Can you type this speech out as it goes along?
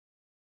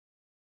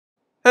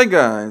Hey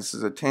guys,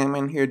 this is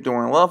Taman here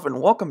doing love,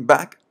 and welcome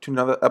back to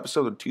another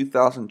episode of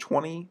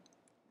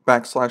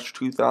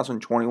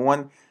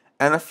 2020/2021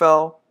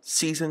 NFL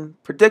season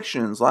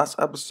predictions. Last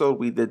episode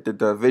we did the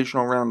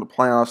divisional round of the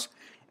playoffs,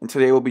 and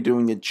today we'll be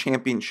doing the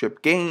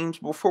championship games.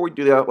 Before we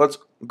do that, let's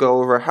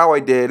go over how I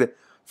did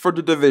for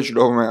the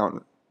divisional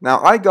round.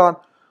 Now, I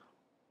got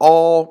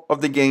all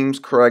of the games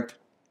correct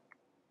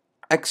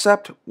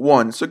except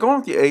one. So going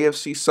with the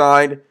AFC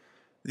side,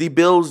 the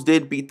Bills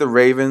did beat the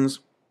Ravens.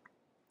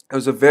 It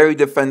was a very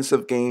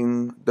defensive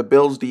game. The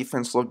Bills'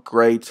 defense looked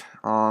great.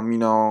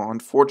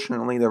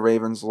 Unfortunately, the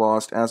Ravens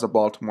lost as a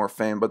Baltimore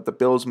fan, but the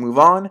Bills move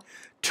on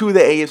to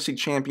the AFC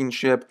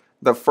Championship,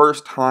 the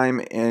first time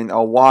in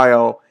a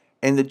while,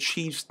 and the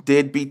Chiefs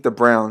did beat the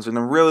Browns in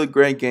a really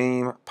great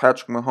game.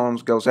 Patrick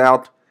Mahomes goes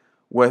out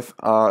with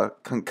a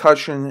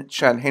concussion.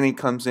 Chad Henne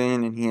comes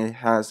in, and he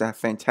has that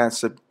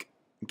fantastic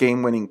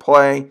game-winning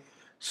play.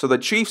 So the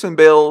Chiefs and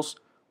Bills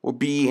will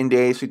be in the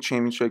AFC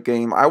Championship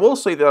game. I will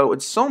say, though,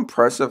 it's so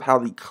impressive how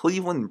the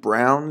Cleveland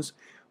Browns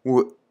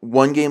were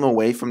one game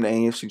away from the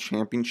AFC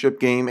Championship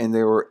game, and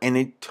they were in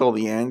it till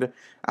the end.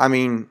 I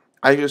mean,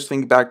 I just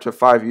think back to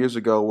 5 years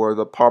ago where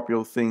the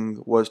popular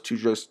thing was to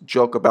just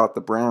joke about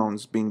the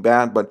Browns being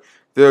bad, but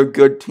they're a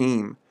good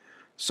team.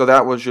 So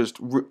that was just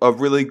a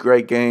really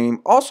great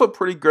game. Also, a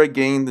pretty great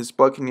game, this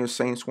Buccaneers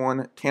Saints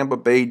one. Tampa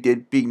Bay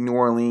did beat New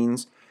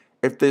Orleans.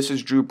 If this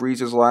is Drew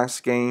Brees'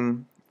 last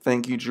game,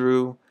 thank you,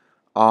 Drew.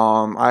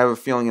 I have a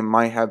feeling it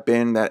might have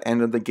been that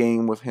end of the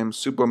game with him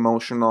super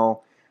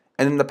emotional.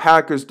 And then the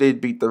Packers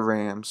did beat the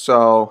Rams.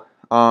 So,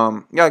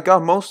 I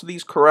got most of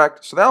these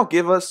correct. So that'll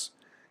give us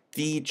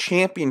the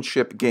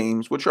championship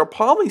games, which are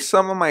probably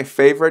some of my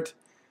favorite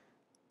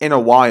in a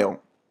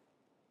while.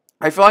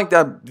 I feel like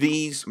that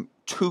these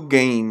two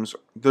games,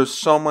 there's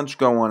so much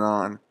going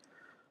on.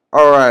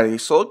 Alrighty,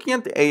 so looking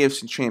at the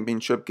AFC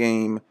Championship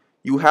game,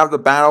 you have the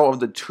battle of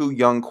the two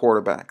young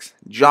quarterbacks.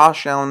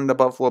 Josh Allen, the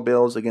Buffalo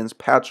Bills, against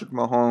Patrick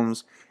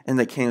Mahomes and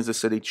the Kansas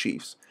City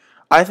Chiefs.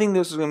 I think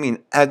this is going to be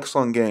an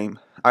excellent game.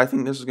 I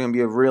think this is going to be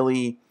a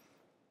really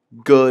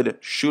good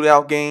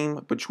shootout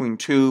game between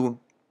two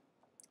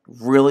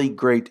really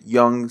great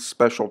young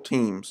special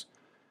teams.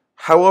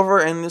 However,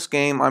 in this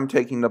game, I'm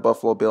taking the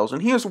Buffalo Bills,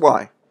 and here's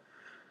why.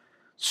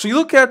 So you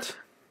look at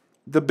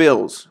the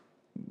Bills.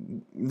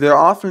 Their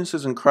offense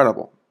is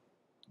incredible.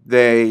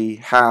 They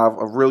have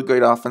a really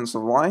great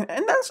offensive line,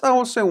 and that's, I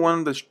would say, one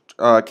of the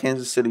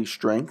Kansas City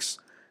strengths.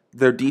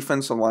 Their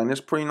defensive line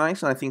is pretty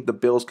nice, and I think the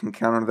Bills can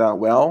counter that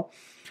well.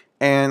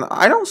 And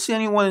I don't see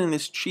anyone in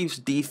this Chiefs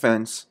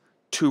defense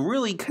to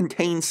really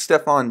contain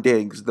Stephon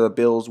Diggs, the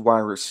Bills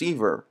wide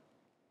receiver.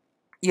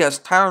 Yes,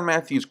 Tyrann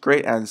Mathieu is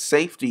great as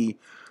safety,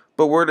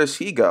 but where does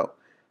he go?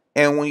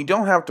 And when you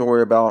don't have to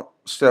worry about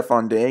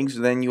Stephon Diggs,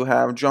 then you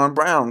have John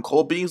Brown,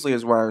 Cole Beasley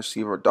as wide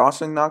receiver,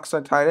 Dawson Knox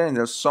at tight end.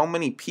 There's so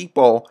many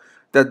people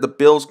that the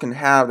Bills can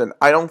have that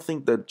I don't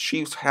think the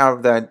Chiefs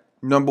have that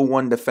number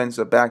one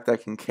defensive back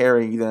that can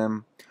carry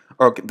them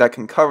or that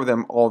can cover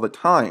them all the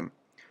time.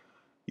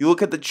 You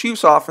look at the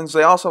Chiefs offense,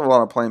 they also have a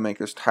lot of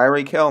playmakers.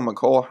 Tyreek Hill,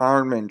 McCole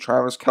Hardman,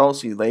 Travis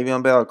Kelce,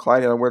 Le'Veon Bell,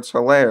 Clyde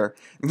Edwards-Helaire.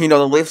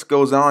 The list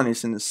goes on.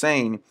 It's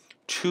insane.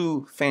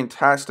 Two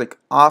fantastic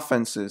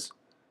offenses.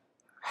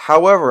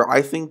 However,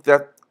 I think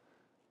that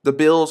the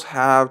Bills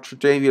have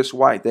Tre'Davious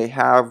White. They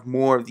have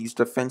more of these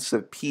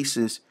defensive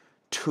pieces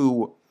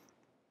to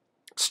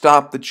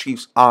stop the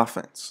Chiefs'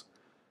 offense.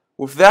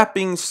 With that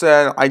being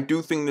said, I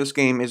do think this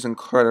game is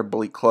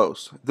incredibly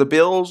close. The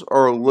Bills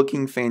are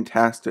looking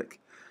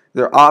fantastic.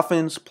 Their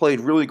offense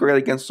played really great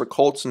against the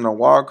Colts in the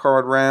wild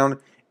card round,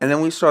 and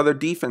then we saw their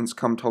defense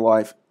come to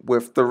life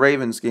with the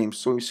Ravens game.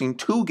 So we've seen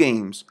two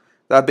games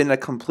that have been a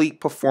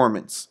complete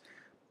performance.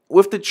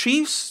 With the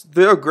Chiefs,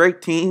 they're a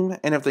great team,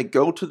 and if they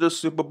go to the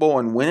Super Bowl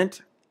and win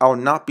it, I'll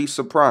not be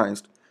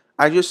surprised.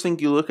 I just think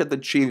you look at the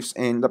Chiefs,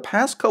 and the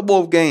past couple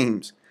of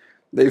games,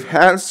 they've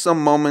had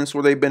some moments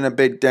where they've been a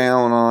bit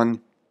down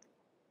on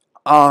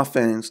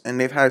offense, and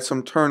they've had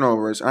some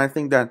turnovers, and I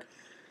think that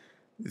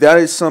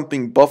is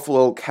something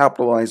Buffalo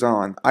capitalize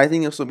on. I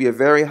think this will be a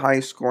very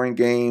high-scoring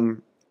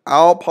game.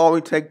 I'll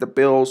probably take the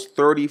Bills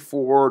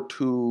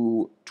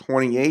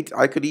 34-28.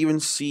 I could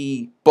even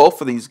see both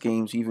of these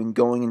games even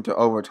going into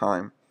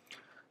overtime.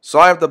 So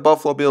I have the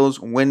Buffalo Bills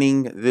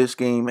winning this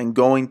game and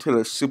going to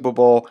the Super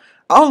Bowl.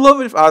 I'll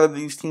love it if either of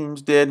these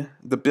teams did.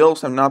 The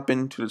Bills have not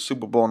been to the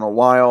Super Bowl in a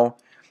while.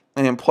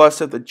 And then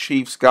plus if the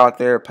Chiefs got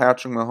there,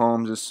 Patrick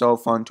Mahomes is so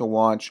fun to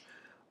watch.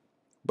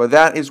 But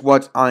that is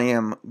what I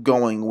am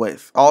going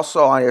with.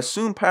 Also, I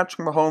assume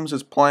Patrick Mahomes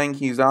is playing.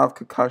 He's out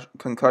of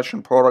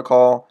concussion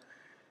protocol.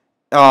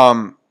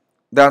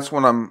 That's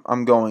what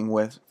I'm going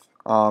with.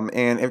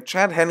 And if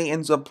Chad Henne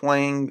ends up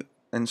playing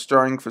and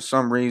starting for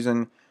some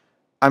reason,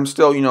 I'm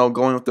still,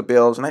 going with the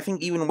Bills. And I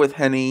think even with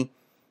Henne,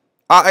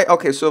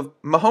 okay, so if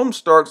Mahomes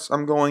starts,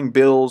 I'm going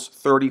Bills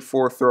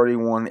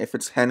 34-31. If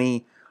it's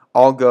Henne,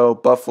 I'll go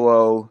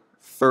Buffalo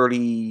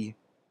 32,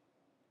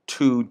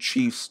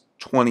 Chiefs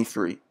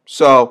 23.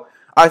 So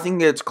I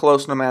think it's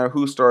close no matter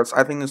who starts.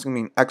 I think this is going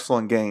to be an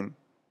excellent game.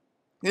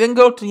 You then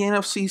go to the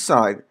NFC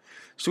side.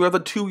 So we have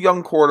the two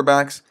young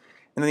quarterbacks,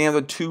 and then you have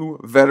the two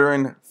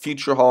veteran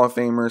future Hall of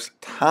Famers,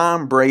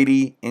 Tom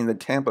Brady in the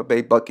Tampa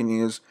Bay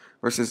Buccaneers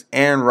versus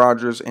Aaron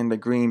Rodgers in the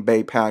Green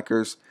Bay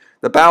Packers.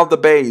 The Battle of the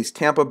Bays,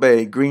 Tampa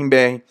Bay, Green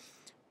Bay,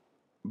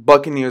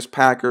 Buccaneers,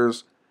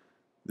 Packers.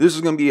 This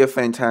is going to be a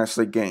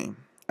fantastic game.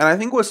 And I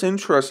think what's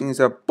interesting is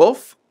that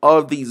both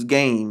of these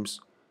games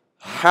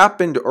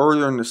happened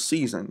earlier in the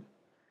season.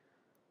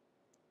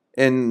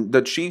 In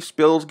the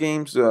Chiefs-Bills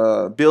games,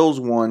 Bills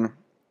won.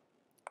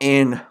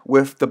 And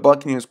with the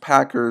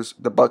Buccaneers-Packers,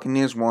 the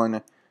Buccaneers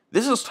won.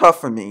 This is tough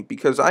for me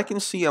because I can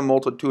see a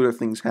multitude of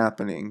things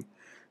happening.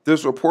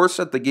 There's reports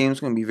that the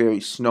game's going to be very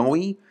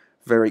snowy,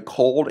 very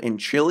cold, and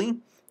chilly.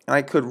 And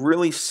I could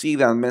really see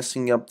that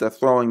messing up the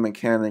throwing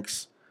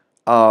mechanics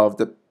of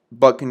the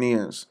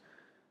Buccaneers.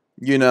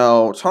 You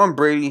know, Tom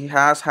Brady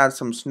has had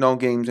some snow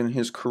games in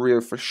his career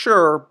for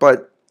sure,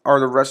 but are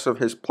the rest of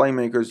his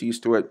playmakers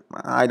used to it?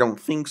 I don't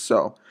think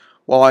so.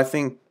 Well, I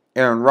think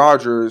Aaron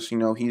Rodgers, you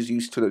know, he's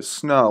used to the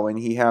snow, and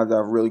he had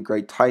a really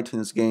great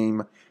Titans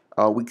game,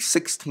 week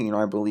 16,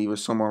 I believe, or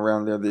somewhere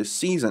around there this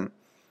season.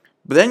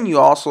 But then you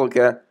also look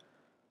at,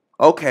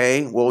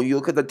 okay, well, you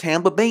look at the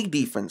Tampa Bay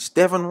defense.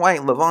 Devin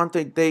White,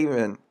 Levante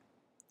David,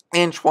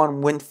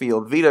 Antoine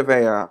Winfield, Vita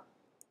Vea,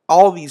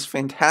 all these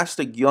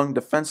fantastic young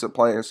defensive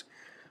players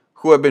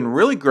who have been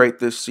really great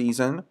this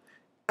season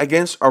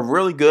against a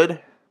really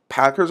good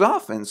Packers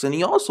offense. And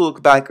you also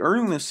look back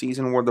early in the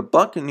season where the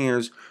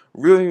Buccaneers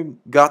really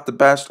got the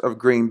best of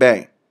Green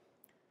Bay.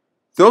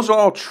 Those are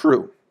all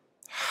true.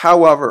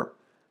 However,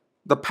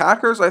 the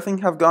Packers, I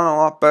think, have gotten a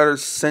lot better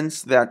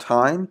since that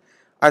time.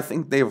 I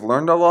think they've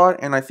learned a lot,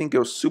 and I think it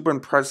was super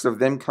impressive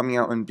them coming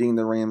out and beating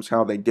the Rams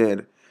how they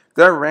did.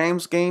 That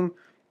Rams game,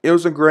 it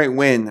was a great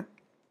win.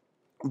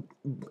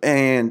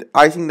 And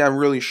I think that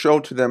really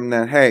showed to them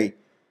that, hey,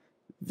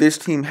 this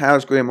team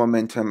has great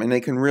momentum, and they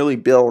can really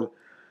build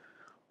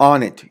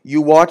on it.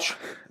 You watch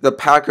the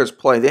Packers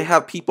play. They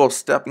have people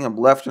stepping up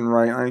left and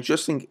right, and I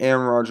just think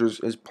Aaron Rodgers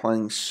is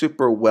playing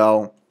super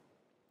well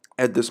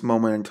at this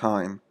moment in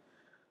time.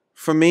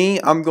 For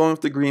me, I'm going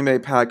with the Green Bay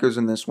Packers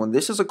in this one.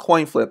 This is a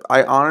coin flip.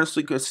 I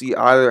honestly could see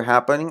either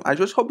happening. I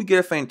just hope we get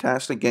a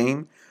fantastic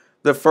game.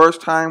 The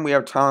first time we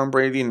have Tom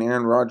Brady and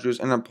Aaron Rodgers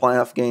in a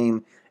playoff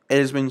game, it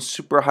has been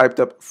super hyped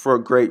up for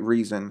a great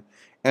reason.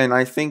 And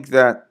I think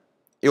that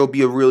it will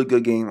be a really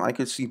good game. I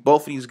could see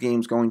both of these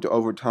games going to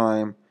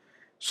overtime.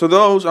 So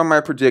those are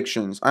my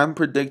predictions. I'm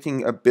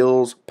predicting a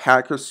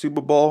Bills-Packers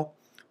Super Bowl.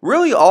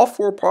 Really, all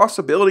four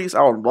possibilities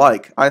I would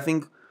like. I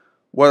think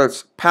whether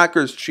it's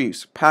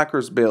Packers-Chiefs,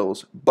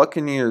 Packers-Bills,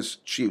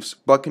 Buccaneers-Chiefs,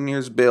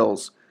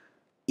 Buccaneers-Bills,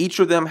 each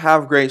of them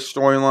have great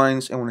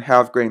storylines and would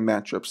have great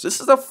matchups. This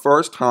is the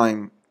first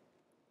time,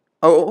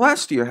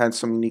 last year had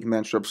some unique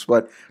matchups,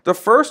 but the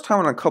first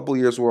time in a couple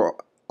years where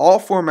all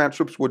four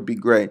matchups would be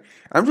great.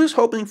 I'm just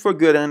hoping for a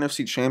good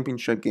NFC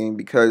Championship game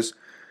because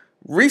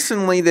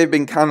recently they've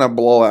been kind of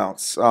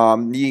blowouts.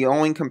 The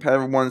only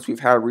competitive ones we've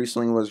had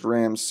recently was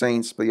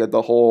Rams-Saints, but you had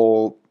the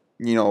whole,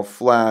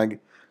 flag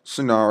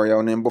scenario.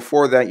 And then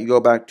before that, you go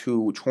back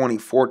to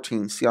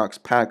 2014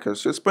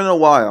 Seahawks-Packers. So it's been a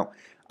while.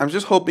 I'm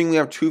just hoping we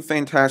have two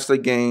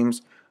fantastic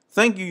games.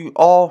 Thank you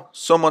all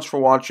so much for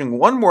watching.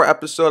 One more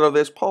episode of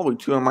this, probably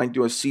two. I might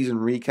do a season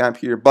recap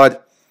here,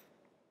 but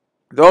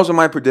those are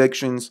my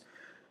predictions.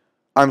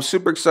 I'm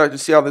super excited to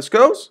see how this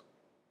goes.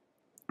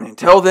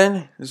 Until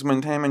then, this is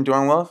Mantaman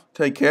doing love.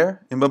 Take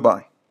care, and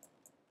bye-bye.